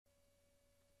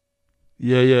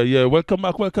Yeah. Welcome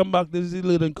back, welcome back. This is the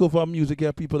Little Cover Music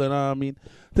here, people. And I mean,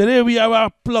 today we have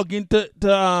a plug-in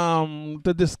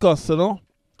to discuss. All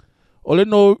you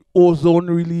know, ozone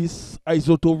release,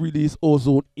 isotope release,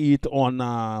 ozone 8 on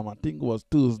I think it was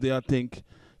Tuesday. I think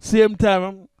same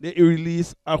time they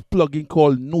release a plugin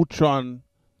called Neutron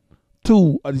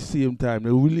 2 at the same time.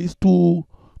 They release two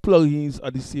plugins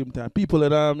at the same time. People,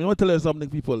 and I want to tell you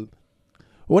something, people.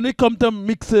 When it comes to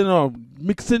mixing,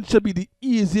 mixing should be the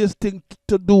easiest thing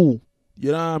to do.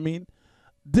 You know what I mean?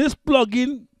 This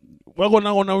plugin we're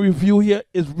gonna review here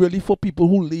is really for people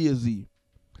who lazy.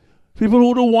 People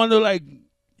who don't want to like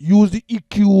use the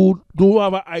EQ, don't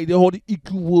have an idea how the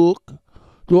EQ work,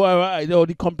 don't have an idea how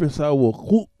the compressor work.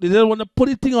 Who they just want to put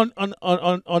the thing on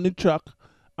the track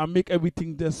and make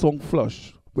everything their song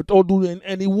flush without doing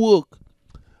any work.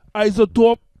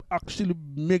 Isotope actually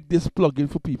make this plugin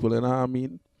for people, and I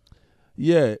mean,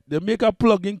 yeah, they make a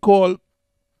plugin called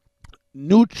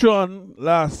Neutron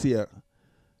last year.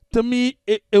 To me,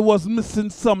 it was missing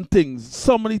some things.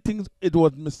 So many things it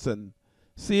was missing.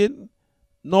 See,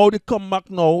 now they come back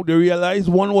now, they realize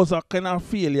one was a kind of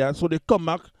failure, so they come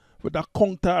back with a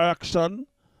counteraction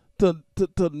to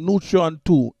Neutron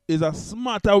 2. It's a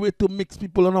smarter way to mix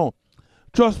people now.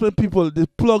 Trust me, people, the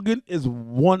plugin is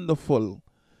wonderful.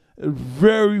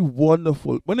 Very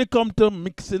wonderful. When it comes to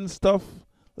mixing stuff,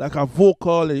 like a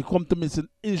vocal, and you come to mixing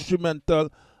instrumental,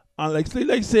 and like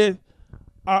say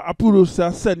a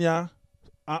producer send you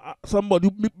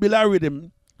somebody build a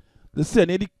rhythm, they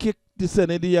send you the kick, they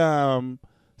send you the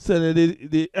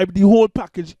whole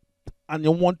package, and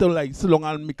you want to like sit long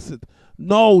and mix it.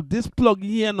 Now this plug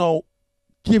here now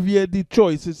give you the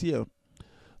choices here.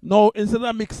 Now instead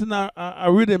of mixing a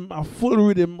rhythm, a full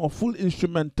rhythm or full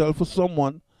instrumental for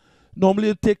someone, normally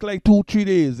it take like 2-3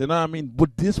 days, you know what I mean?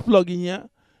 But this plugin here,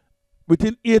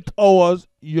 within 8 hours,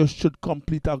 you should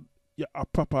complete a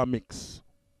proper mix.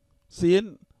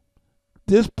 Seeing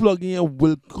this plugin here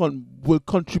will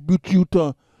contribute you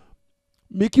to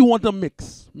make you want to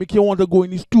mix, make you want to go in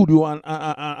the studio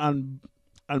and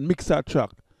mix that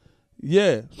track.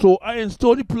 Yeah, so I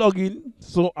installed the plugin.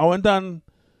 So I went and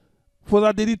first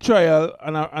I did the trial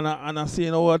and I say,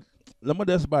 you know what, let me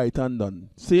just buy it and done.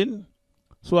 Seeing?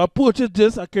 So I purchased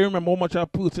this. I can't remember how much I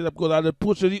purchased it because I had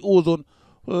purchased the ozone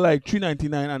for like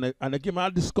 $3.99 and they gave me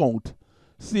a discount.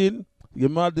 See,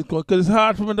 give me a discount because it's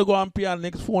hard for me to go and pay the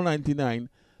next $4.99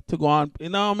 to go on. You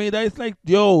know what I mean? That is like,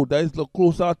 yo, that is like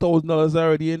close to $1,000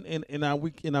 already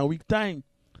in a week time.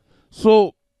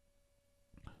 So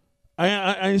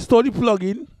I installed the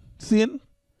plugin, see,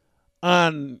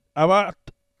 and I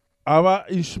have a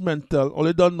instrumental. All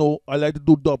I don't know, I like to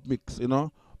do dub mix, you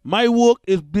know. My work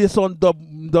is based on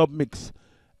dub mix.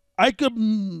 I can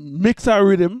mix a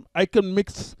rhythm. I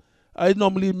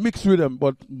normally mix rhythm,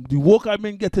 but the work I've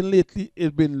been getting lately has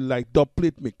been like dub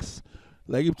plate mix.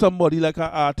 Like if somebody like an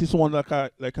artist want like a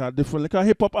different, like a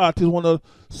hip hop artist want to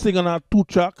sing on a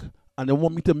 2-track and they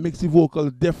want me to mix the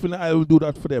vocals, definitely I will do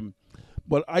that for them.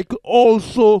 But I could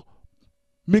also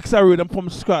mix a rhythm from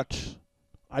scratch.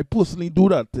 I personally do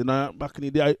that, you know. Back in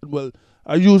the day,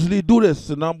 I usually do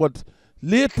this, you know, but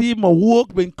lately, my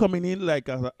work been coming in like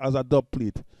as a dub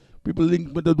plate. People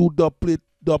link me to do dub plate,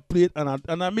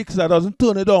 and I mix that doesn't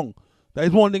turn it on. That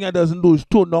is one thing I doesn't do is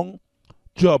turn on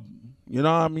job. You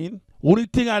know what I mean? Only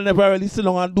thing I never really sit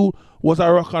down and do was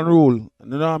a rock and roll. You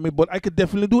know what I mean? But I could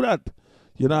definitely do that.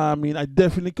 You know what I mean? I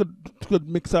definitely could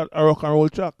mix a rock and roll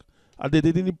track. I did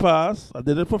it in the past. I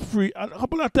did it for free. A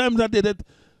couple of times I did it.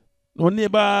 One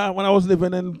neighbor, when I was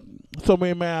living in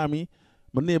somewhere in Miami,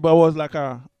 my neighbor was like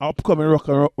a upcoming rock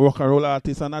and roll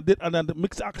artist, and then the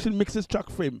mix his track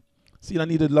for him. See, I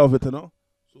needed love it, you know.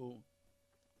 So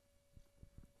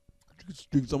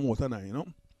drink some water now, you know.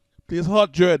 Plays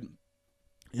hot dread,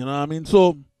 you know what I mean.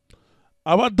 So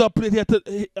I have a dub plate here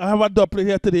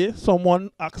today.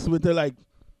 Someone asked me to like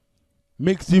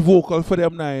mix the vocal for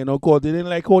them now, you know, cause they didn't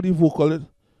like how the vocal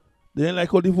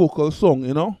song,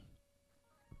 you know.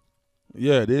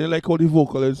 Yeah, they didn't like how the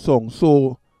vocal is sung,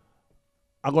 so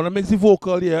I'm gonna mix the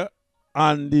vocal here,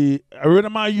 and the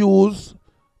rhythm I use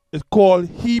is called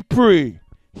He Pray.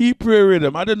 He Pray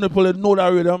rhythm. I didn't know if people know that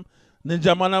rhythm.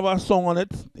 Ninja Man have a song on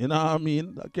it. You know what I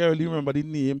mean? I can't really remember the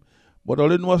name, but all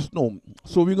I know was no.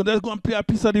 So we're gonna just go and play a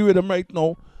piece of the rhythm right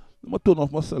now. I'm gonna turn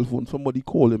off my cell phone. Somebody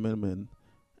calling me, man.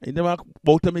 I never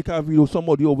about to make a video.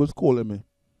 Somebody always calling me.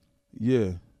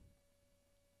 Yeah.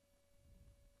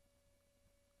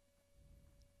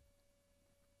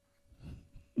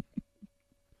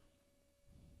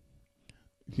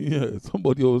 Yeah,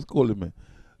 somebody always calling me.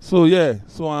 So yeah,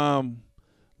 so I'm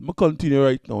gonna continue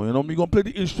right now. You know, we gonna play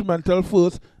the instrumental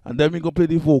first, and then we gonna play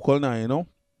the vocal now. You know,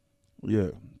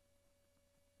 Yeah.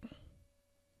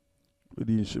 With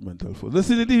the instrumental first.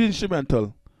 Listen to the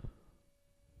instrumental.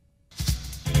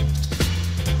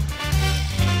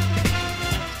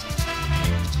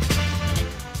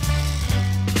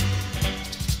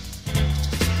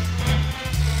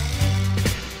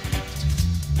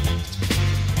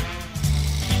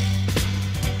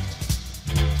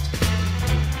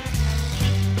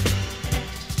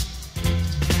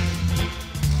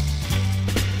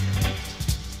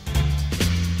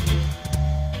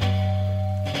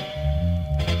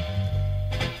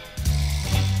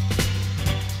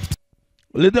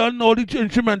 They don't know the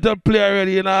instrumental play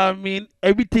already, you know what I mean?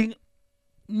 Everything,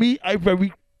 I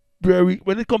very,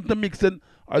 when it comes to mixing,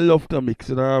 I love to mix,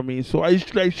 you know what I mean? So I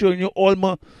just like showing you all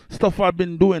my stuff I've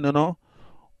been doing, you know,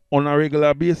 on a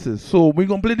regular basis. So we're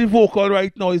going to play the vocal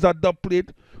right now. It's a dub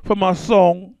plate from a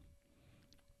song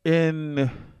in,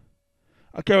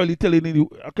 I can't really tell you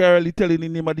the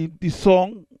name of the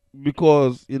song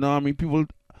because, you know what I mean, people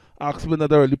ask me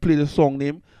that I really play the song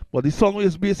name. But the song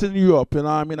is based in Europe, you know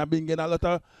what I mean? I've been getting a lot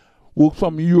of work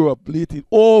from Europe lately.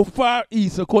 Oh, Far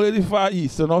East, I call it the Far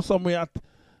East, you know, somewhere at,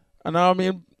 you know what I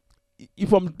mean?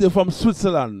 They're from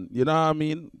Switzerland, you know what I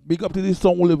mean? Big up to this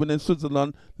song living in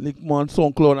Switzerland. Link man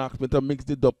SoundCloud asked me to mix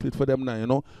the dub plate for them now, you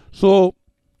know? So,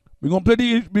 we're gonna play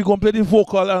the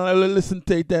vocal and I'll listen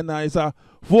to it then. It's a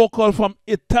vocal from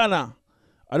Etana.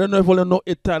 I don't know if you know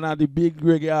Etana, the big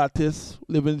reggae artist,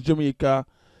 living in Jamaica.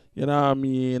 You know what I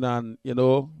mean? And, you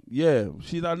know, yeah,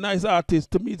 she's a nice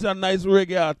artist. To me, it's a nice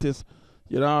reggae artist.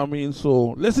 You know what I mean?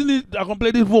 So, listen to it. I can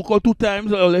play this vocal 2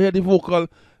 times. I'll hear the vocal.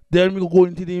 Then we'll go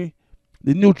into the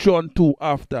Neutron 2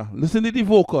 after. Listen to the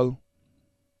vocal.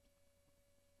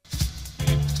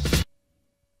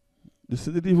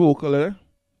 Listen to the vocal, eh?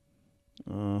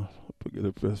 Forget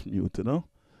to press mute, you know?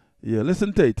 Yeah,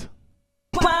 listen to it.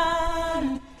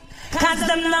 Cause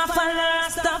them not follow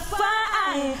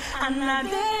Rastafari, and I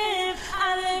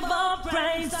live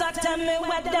upright. So tell me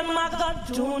what them I got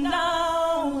to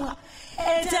know.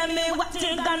 Hey, tell me what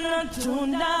you gonna do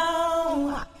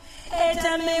now. Hey,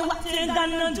 tell me what you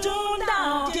gonna do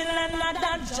now. Kill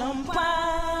another jump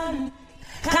on.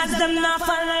 Cause them not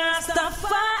follow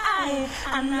Rastafari,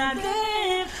 and I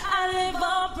live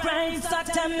upright. So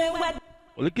tell me what.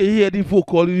 Well, you can hear the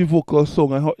vocal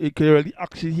song. You can really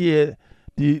actually hear.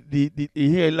 You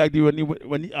hear like when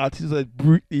the artist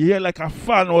you hear like a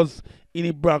fan was in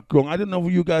the background. I don't know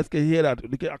if you guys can hear that.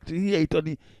 You can actually hear it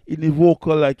in the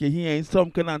vocal, like you're hearing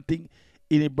some kind of thing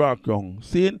in the background.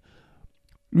 Seeing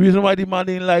reason why the man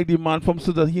didn't like the man from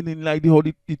Sudan, he didn't like how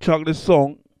the track the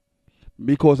song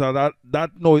because of that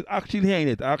noise. Actually hearing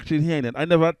it.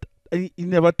 He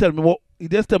never tell me what he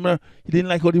just tell me he didn't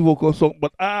like how the vocal song,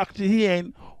 but I actually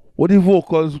hearing what the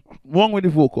vocals wrong with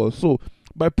the vocals. So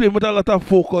by playing with a lot of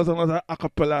vocals and a lot of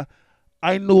acapella,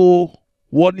 I know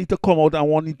what need to come out and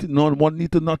what need to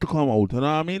not to come out. You know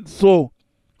what I mean? So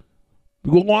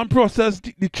we go on process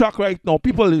the track right now.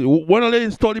 People, when they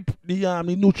install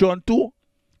the Neutron 2,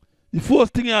 the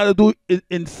first thing you have to do is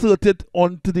insert it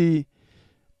onto the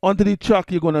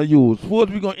track you're gonna use. First,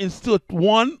 we're gonna insert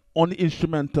one on the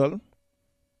instrumental.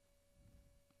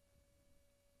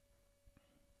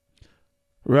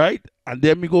 Right? And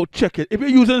then we go check it. If you're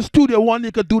using Studio One,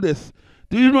 you could do this.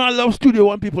 The reason why I love Studio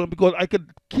One, people, because I could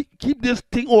keep this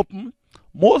thing open.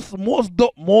 Most doors,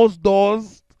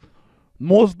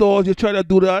 you try to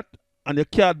do that, and you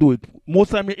can't do it. Most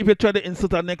time, if you try to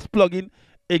insert a next plugin,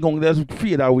 it's going to just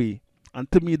fade away. And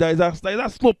to me, that is a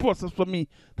slow process for me.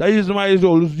 That is why I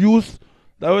always use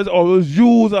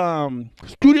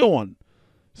Studio One.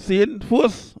 See it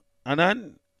first, and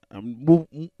then I'm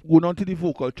going on to the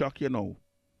vocal track here now.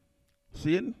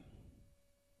 Seeing?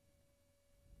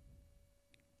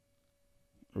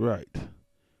 Right.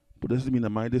 But this is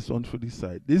mind this one for this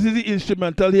side. This is the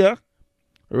instrumental here.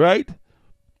 Right?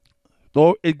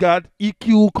 So it got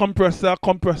EQ, compressor,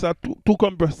 two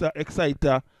compressor,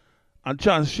 exciter, and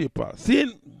chance shaper.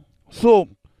 Seeing? So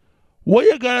what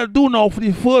you gotta do now for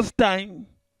the first time,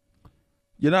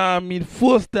 you know what I mean?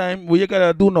 First time, what you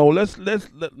gotta do now, let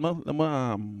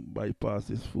me bypass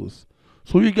this first.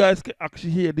 So you guys can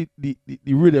actually hear the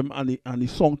rhythm and the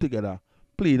song together,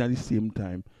 playing at the same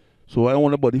time. So I don't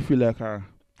want nobody feel like I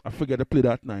forget to play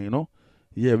that now, you know?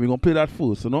 Yeah, we're going to play that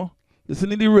first, you know?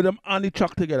 Listen to the rhythm and the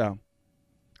track together.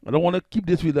 I don't want to keep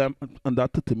this with them on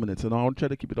that 30 minutes, and I want to try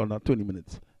to keep it on that 20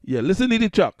 minutes. Yeah, listen to the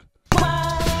track.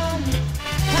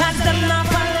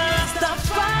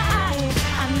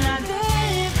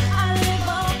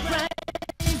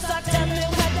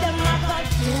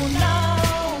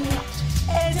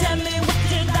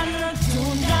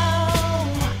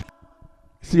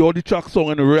 See all the track song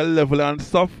on the real level and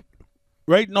stuff.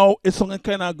 right now it's sounding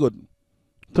kind of good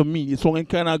to me. It's sounding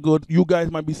kind of good. You guys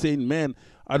might be saying, man,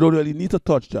 I don't really need to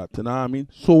touch that. You know what I mean?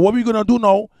 So what we're gonna do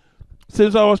now,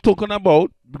 since I was talking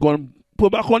about, we're gonna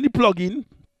put back on the plugin.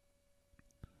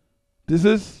 This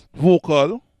is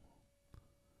vocal,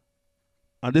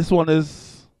 and this one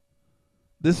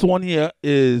here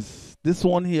is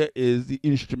the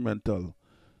instrumental.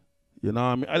 You know what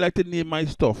I mean? I like to name my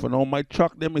stuff. You know, my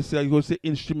track them is I go say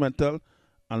instrumental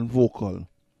and vocal.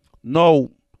 Now,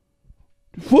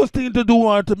 the first thing to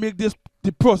do to make the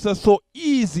process so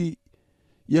easy,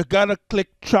 you gotta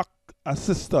click track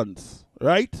assistance,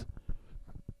 right?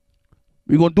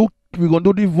 We're gonna do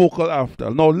the vocal after.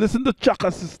 Now listen to track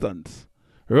assistance,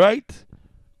 right?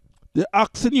 They're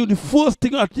asking you the first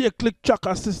thing after you click track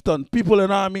assistant. People, you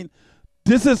know what I mean?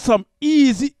 This is some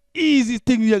easy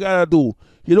thing you gotta do.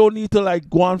 You don't need to like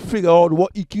go and figure out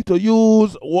what EQ to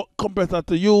use, what compressor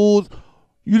to use.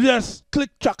 You just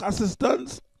click track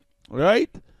assistance, right?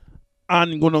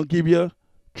 And I'm gonna give you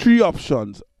 3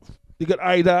 options. You can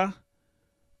either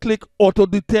click auto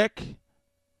detect,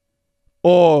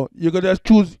 or you can just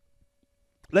choose.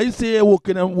 Let's say you're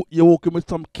working with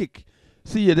some kick.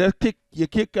 See, you just kick, you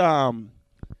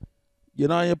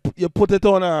know, you put it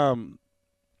on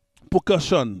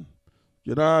percussion,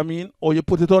 you know what I mean? Or you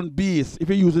put it on bass, if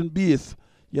you're using bass,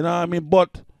 you know what I mean?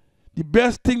 But the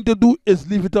best thing to do is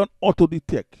leave it on auto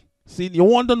detect. See, you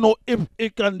want to know if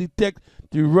it can detect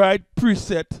the right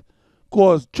preset,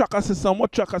 because track assistant,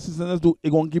 what track assistant do,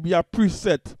 it's going to give you a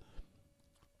preset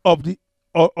of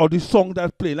the song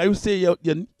that's playing. Like you say,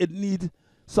 it need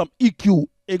some EQ.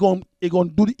 It gonna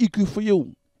do the EQ for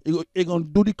you. It gonna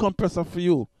do the compressor for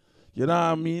you. You know what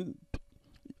I mean?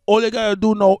 All you gotta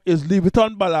do now is leave it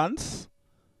on balance.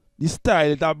 The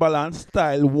style, that balance,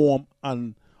 style, warm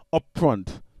and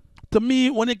upfront. To me,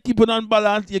 when you keep it on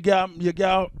balance, you get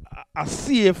a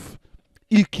safe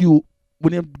EQ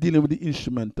when you're dealing with the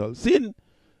instrumental. See?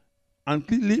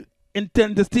 And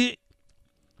intensity,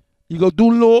 you go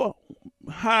do low,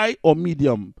 high, or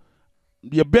medium.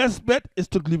 Your best bet is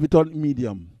to leave it on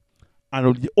medium.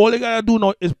 And all you gotta do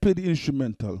now is play the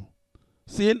instrumental.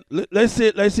 See? Let's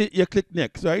say you click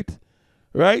next, right?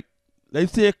 Right?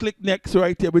 Let's say you click next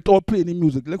right here without playing the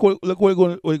music. Look what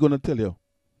we're gonna tell you.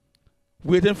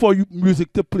 Waiting for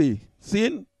music to play.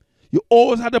 See? You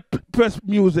always have to press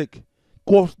music.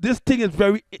 Because this thing is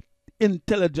very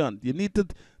intelligent.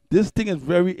 This thing is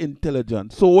very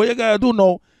intelligent. So what you gotta do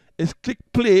now is click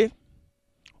play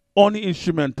on the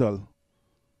instrumental.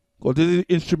 Because this is the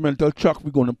instrumental track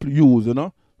we're going to use, you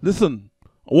know. Listen,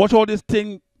 watch how this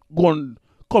thing going to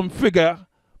configure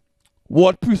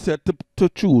what preset to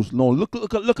choose. Now, look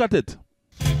at it.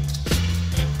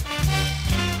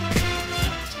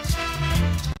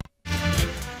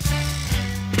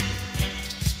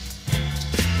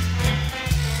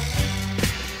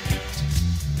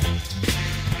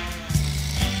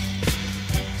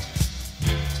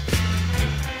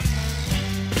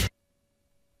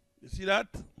 You see that?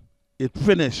 It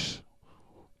finished.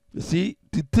 You see,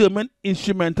 determine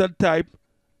instrumental type,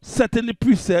 setting the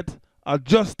preset,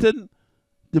 adjusting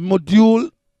the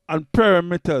module and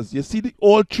parameters. You see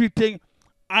all 3 things.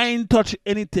 I ain't touch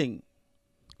anything.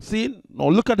 See? Now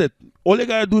look at it. All you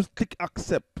gotta do is click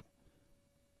accept.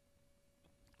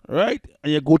 Right?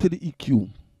 And you go to the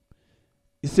EQ.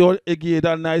 You see how it gave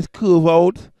that nice curve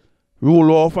out,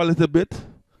 roll off a little bit.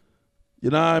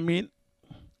 You know what I mean?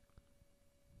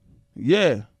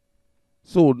 Yeah.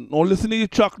 So now listen to the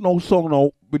track now, song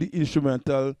now with the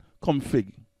instrumental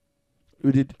config.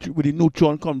 With the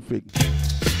Neutron config.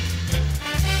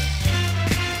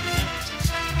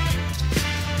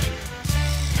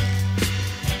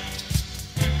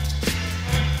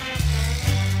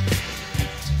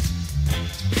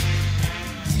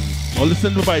 Now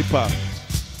listen to the bypass.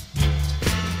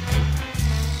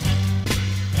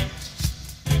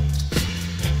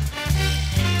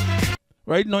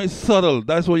 Right now it's subtle.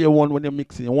 That's what you want when you're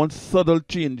mixing. You want subtle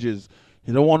changes.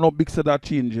 You don't want no big set of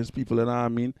changes, people, you know what I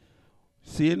mean?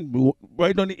 Seeing?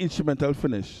 Right on the instrumental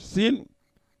finish. Seeing?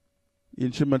 The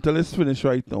instrumental is finished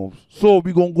right now. So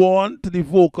we're going to go on to the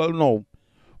vocal now.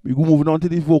 We're moving on to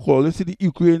the vocal. Let's see the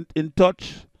EQ in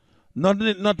touch.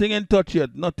 Nothing in touch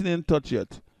yet. Nothing in touch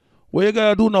yet. What you got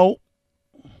to do now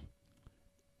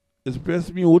is press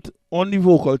mute on the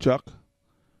vocal track.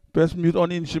 Press mute on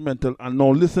the instrumental. And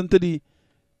now listen to the...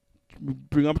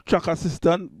 Bring up track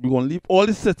assistant. We're going to leave all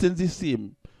the settings the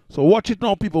same. So watch it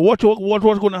now, people. Watch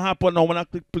what's going to happen now when I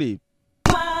click play.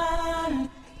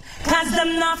 Cause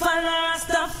them not follow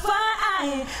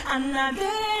Rastafari, and I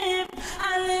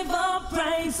live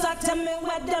upright. So tell me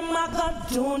what them I got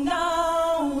to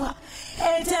know.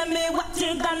 Hey, tell me what you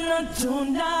you gonna do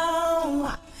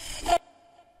now?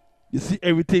 You see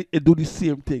everything, it do the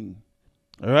same thing.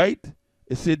 Alright?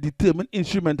 It say determine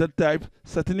instrumental type,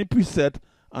 setting the preset,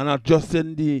 and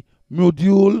adjusting the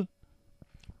module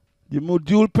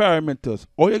parameters.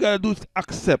 All you gotta do is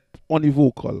accept on the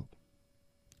vocal.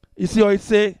 You see how it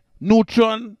say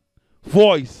Neutron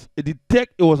voice. It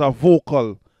detect it was a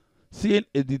vocal. Seeing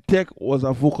it detect was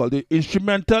a vocal. The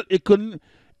instrumental, it don't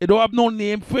have no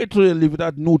name for it to leave it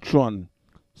at Neutron.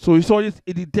 So you saw this,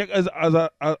 it detect as a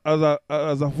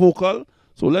vocal.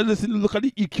 So let's listen, look at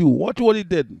the EQ. Watch what it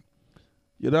did.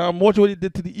 You know, watch what it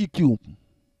did to the EQ.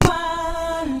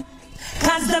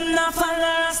 Cause them not follow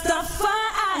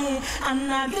Rastafari,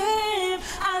 and I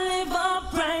live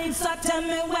upright. So tell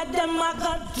me what them I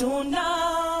got to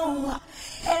know.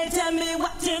 Hey, tell me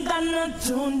what you gonna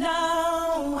do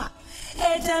now.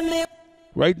 Hey, tell me.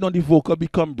 Right now the vocal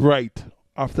become bright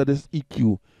after this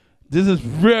EQ. This is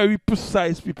very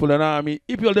precise, people, you know what I mean?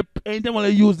 If you anytime when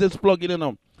you use this plugin, you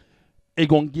know, it's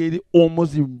gonna get it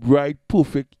almost the right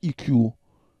perfect EQ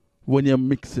when you're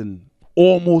mixing.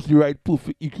 Almost the right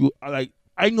perfect EQ. Like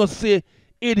I'm gonna say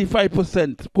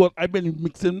 85%, because I've been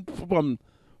mixing from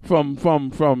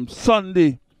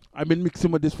Sunday. I've been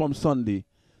mixing with this from Sunday.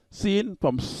 Seeing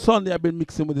from Sunday I've been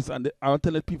mixing with this, and I'm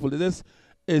telling people this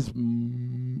is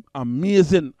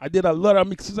amazing. I did a lot of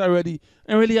mixes already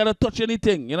and really had to touch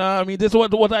anything. You know what I mean? This is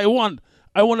what I want.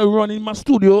 I want to run in my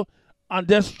studio and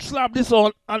just slap this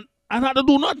on and have to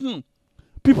do nothing.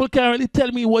 People can't really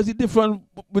tell me what's the difference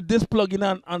with this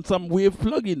plugin and some wave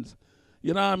plugins.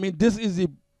 You know what I mean? This is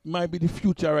might be the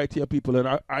future right here, people.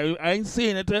 And I ain't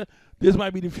saying it. This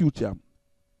might be the future.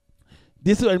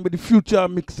 This might be the future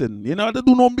mixing. You know how to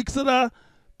do no mixing,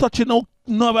 touching no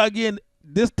knob again.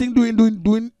 This thing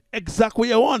doing exactly what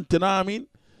you want. You know what I mean?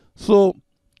 So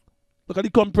look at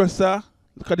the compressor.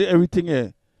 Look at everything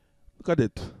here. Look at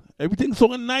it. Everything's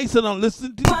sounding nice and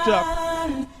listen to the track.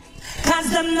 Cause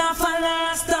them not follow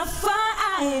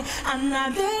Rastafari, and I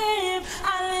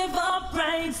live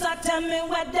upright. So tell me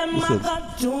what them I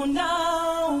got to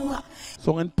know.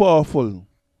 Song powerful.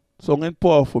 Song and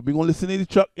powerful. We're going to listen to the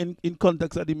track in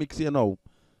context of the mix here now.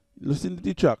 Listen to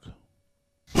the track.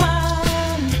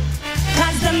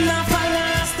 Cause them not follow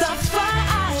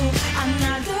Rastafari, and I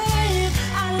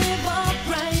live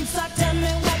upright. So tell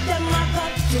me what them I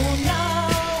got to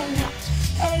know.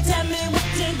 Hey, tell me what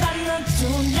you gonna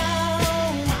do now.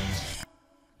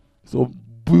 So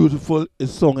beautiful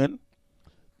is songing.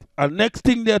 And next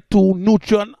thing there too,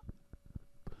 Neutron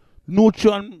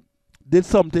did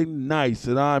something nice,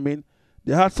 you know what I mean?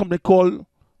 They had something called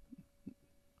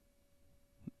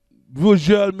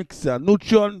visual mixer.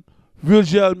 Neutron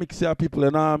visual mixer, people,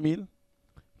 you know what I mean?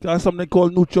 They had something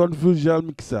called Neutron visual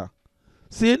mixer.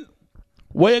 See,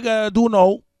 what you gotta do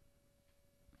now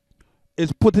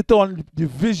is put it on the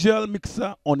visual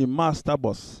mixer on the master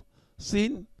bus.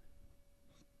 See?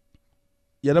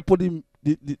 You gotta put the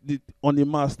on the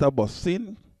master bus.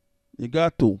 See? You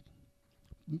got to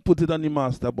put it on the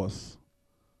master bus.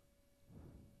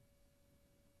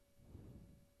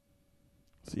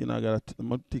 See, you know, I'm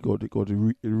gonna take out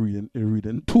the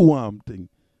reading two-arm thing.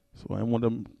 So I want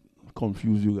them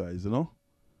confuse you guys, you know?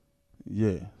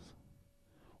 Yeah.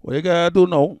 What you gotta do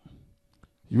now?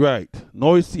 Right.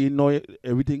 Now you see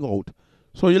everything out.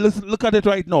 So you look at it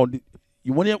right now.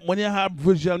 When you have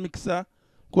visual mixer,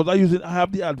 because I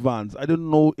have the advanced. I don't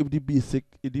know if the basic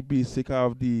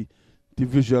have the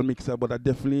visual mixer, but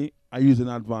I use an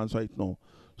advanced right now.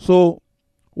 So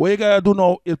what you gotta do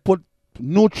now is put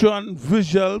Neutron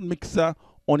visual mixer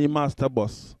on the master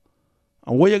bus.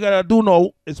 And what you gotta do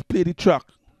now is play the track.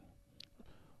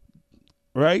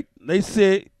 Right? They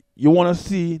say you wanna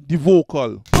see the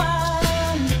vocal.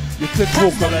 You click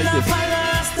vocal like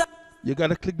this. You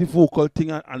gotta click the vocal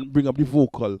thing and bring up the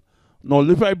vocal. Now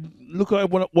if I look at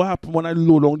what happened when I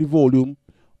load down the volume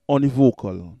on the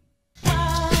vocal.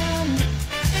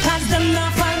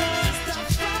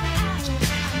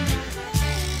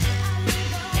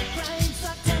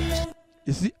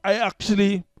 You see, I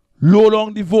actually load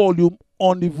down the volume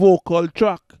on the vocal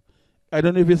track. I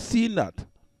don't know if you've seen that.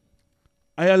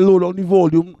 I load down the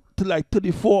volume to like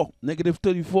 34, negative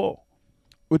 34,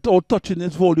 without touching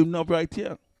this volume knob right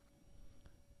here.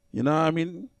 You know what I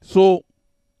mean? So,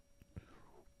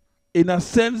 in a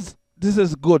sense, this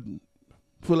is good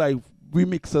for like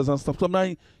remixers and stuff.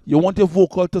 Sometimes you want your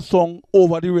vocal to song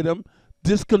over the rhythm.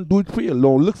 This can do it for you.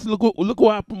 Look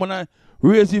what happened when I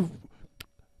raise it.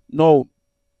 No,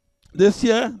 this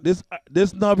here,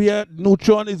 this knob here,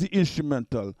 Neutron is the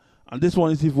instrumental, and this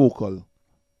one is the vocal.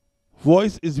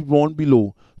 Voice is the one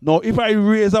below. Now, if I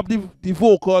raise up the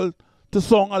vocal to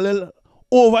song a little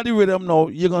over the rhythm now,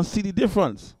 you're gonna see the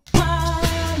difference. Cause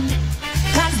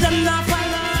them not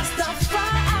follow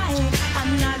Rastafari.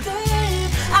 I'm not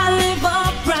deep, I live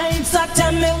upright. So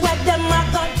tell me what them I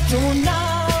got to know.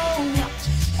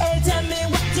 Hey, tell me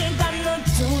what you gonna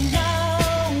do now.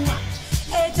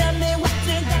 Hey, tell me what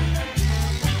you gonna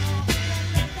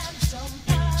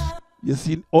do. You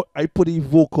see, I put the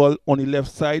vocal on the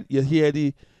left side. You hear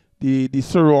the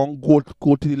surround go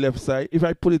to the left side. If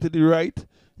I put it to the right,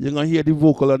 you're gonna hear the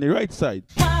vocal on the right side.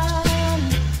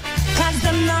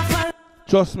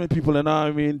 Trust me, people, you know what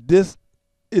I mean? This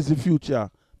is the future.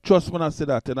 Trust me when I say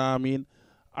that, you know what I mean?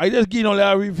 I just give you only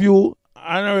a review.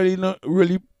 I don't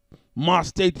really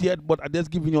master it yet, but I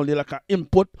just giving you only like an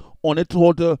input on it,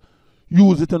 how to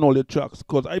use it in all the tracks.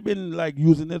 Because I've been like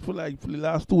using it for the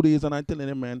last 2 days, and I'm telling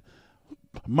you, man,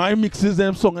 my mixes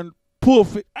them singing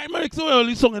perfect. I'm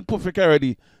only singing perfect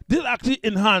already. This actually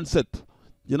enhance it.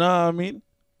 You know what I mean?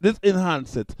 This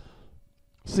enhance it.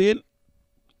 See,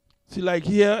 like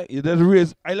here, there's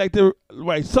raise. I like to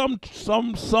write some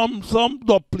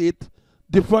dub plate,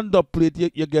 different dub plate.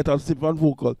 You get a different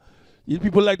vocal.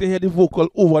 People like to hear the vocal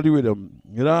over the rhythm.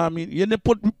 You know what I mean? You never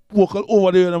put vocal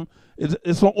over the rhythm.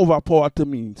 It's not overpower to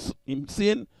me. I'm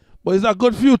saying, but it's a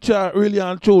good future, really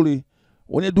and truly,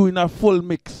 when you're doing a full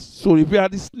mix. So if you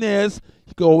have the snares,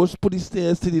 you can always put the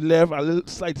snares to the left, a little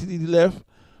slightly to the left,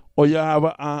 or you have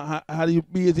how the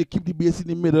bass, you keep the bass in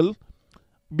the middle.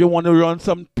 If you want to run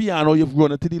some piano, you've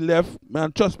run it to the left.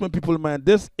 Man, trust me, people, man,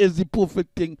 this is the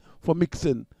perfect thing for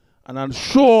mixing. And I'm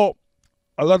sure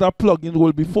a lot of plugins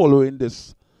will be following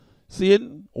this.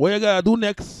 Seeing what you gotta do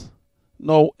next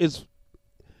now is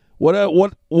what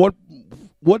it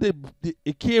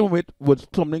came with was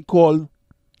something called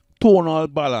tonal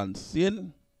balance.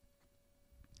 Seeing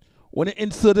when you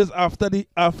insert this you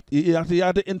have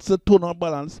to insert tonal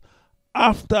balance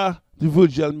after the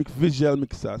visual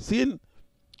mixer. Seeing,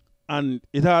 and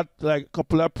it had like a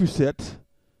couple of presets.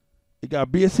 It got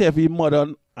bass heavy,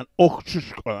 modern, and I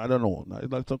don't know.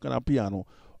 It's like some kind of piano.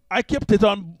 I kept it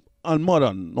on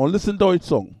modern. Now listen to its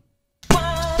song.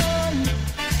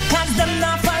 Cause them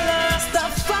not follow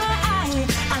Rastafari.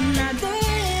 I'm not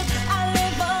deep, I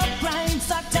live upright.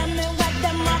 So tell me what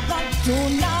them I got to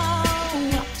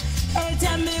know. Hey,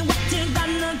 tell me what you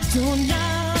gonna do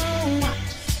now.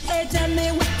 Hey, tell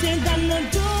me what you gonna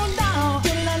do now.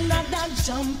 Till another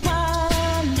jump on.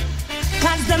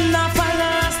 Cause them not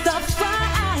follow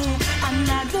Rastafari. I'm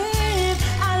not deep,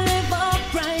 I live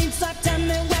upright. So tell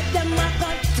me what them I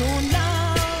got to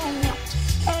know.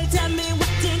 Hey, tell me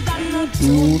what you gonna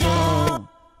do now.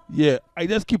 Yeah, I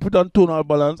just keep it on tonal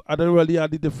balance. I don't really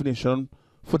have the definition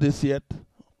for this yet.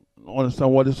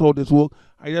 Understand how this work.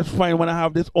 I just find when I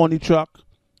have this on the track,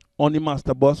 on the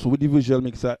master bus with the visual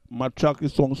mixer, my track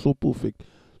is song so perfect.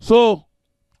 So,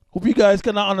 hope you guys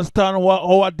can understand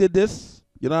how I did this.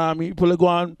 You know what I mean? People go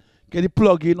on, get the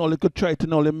plug-in, or they could try to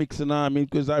know the mix, you know what I mean?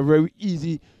 Because I'm very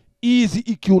easy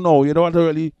EQ now. You don't want to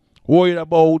really worry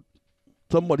about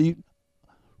somebody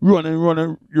running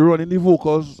the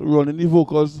vocals a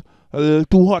little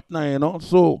too hot now, you know?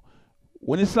 So,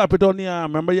 when you slap it on the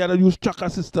arm, remember you have to use track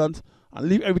assistant and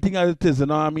leave everything as it is, you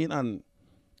know what I mean? And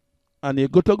you're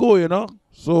good to go, you know?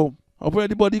 So, hope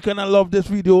everybody can love this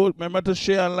video. Remember to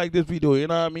share and like this video, you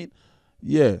know what I mean?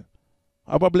 Yeah.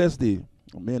 Have a blessed day.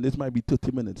 Oh, man, this might be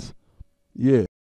 30 minutes. Yeah.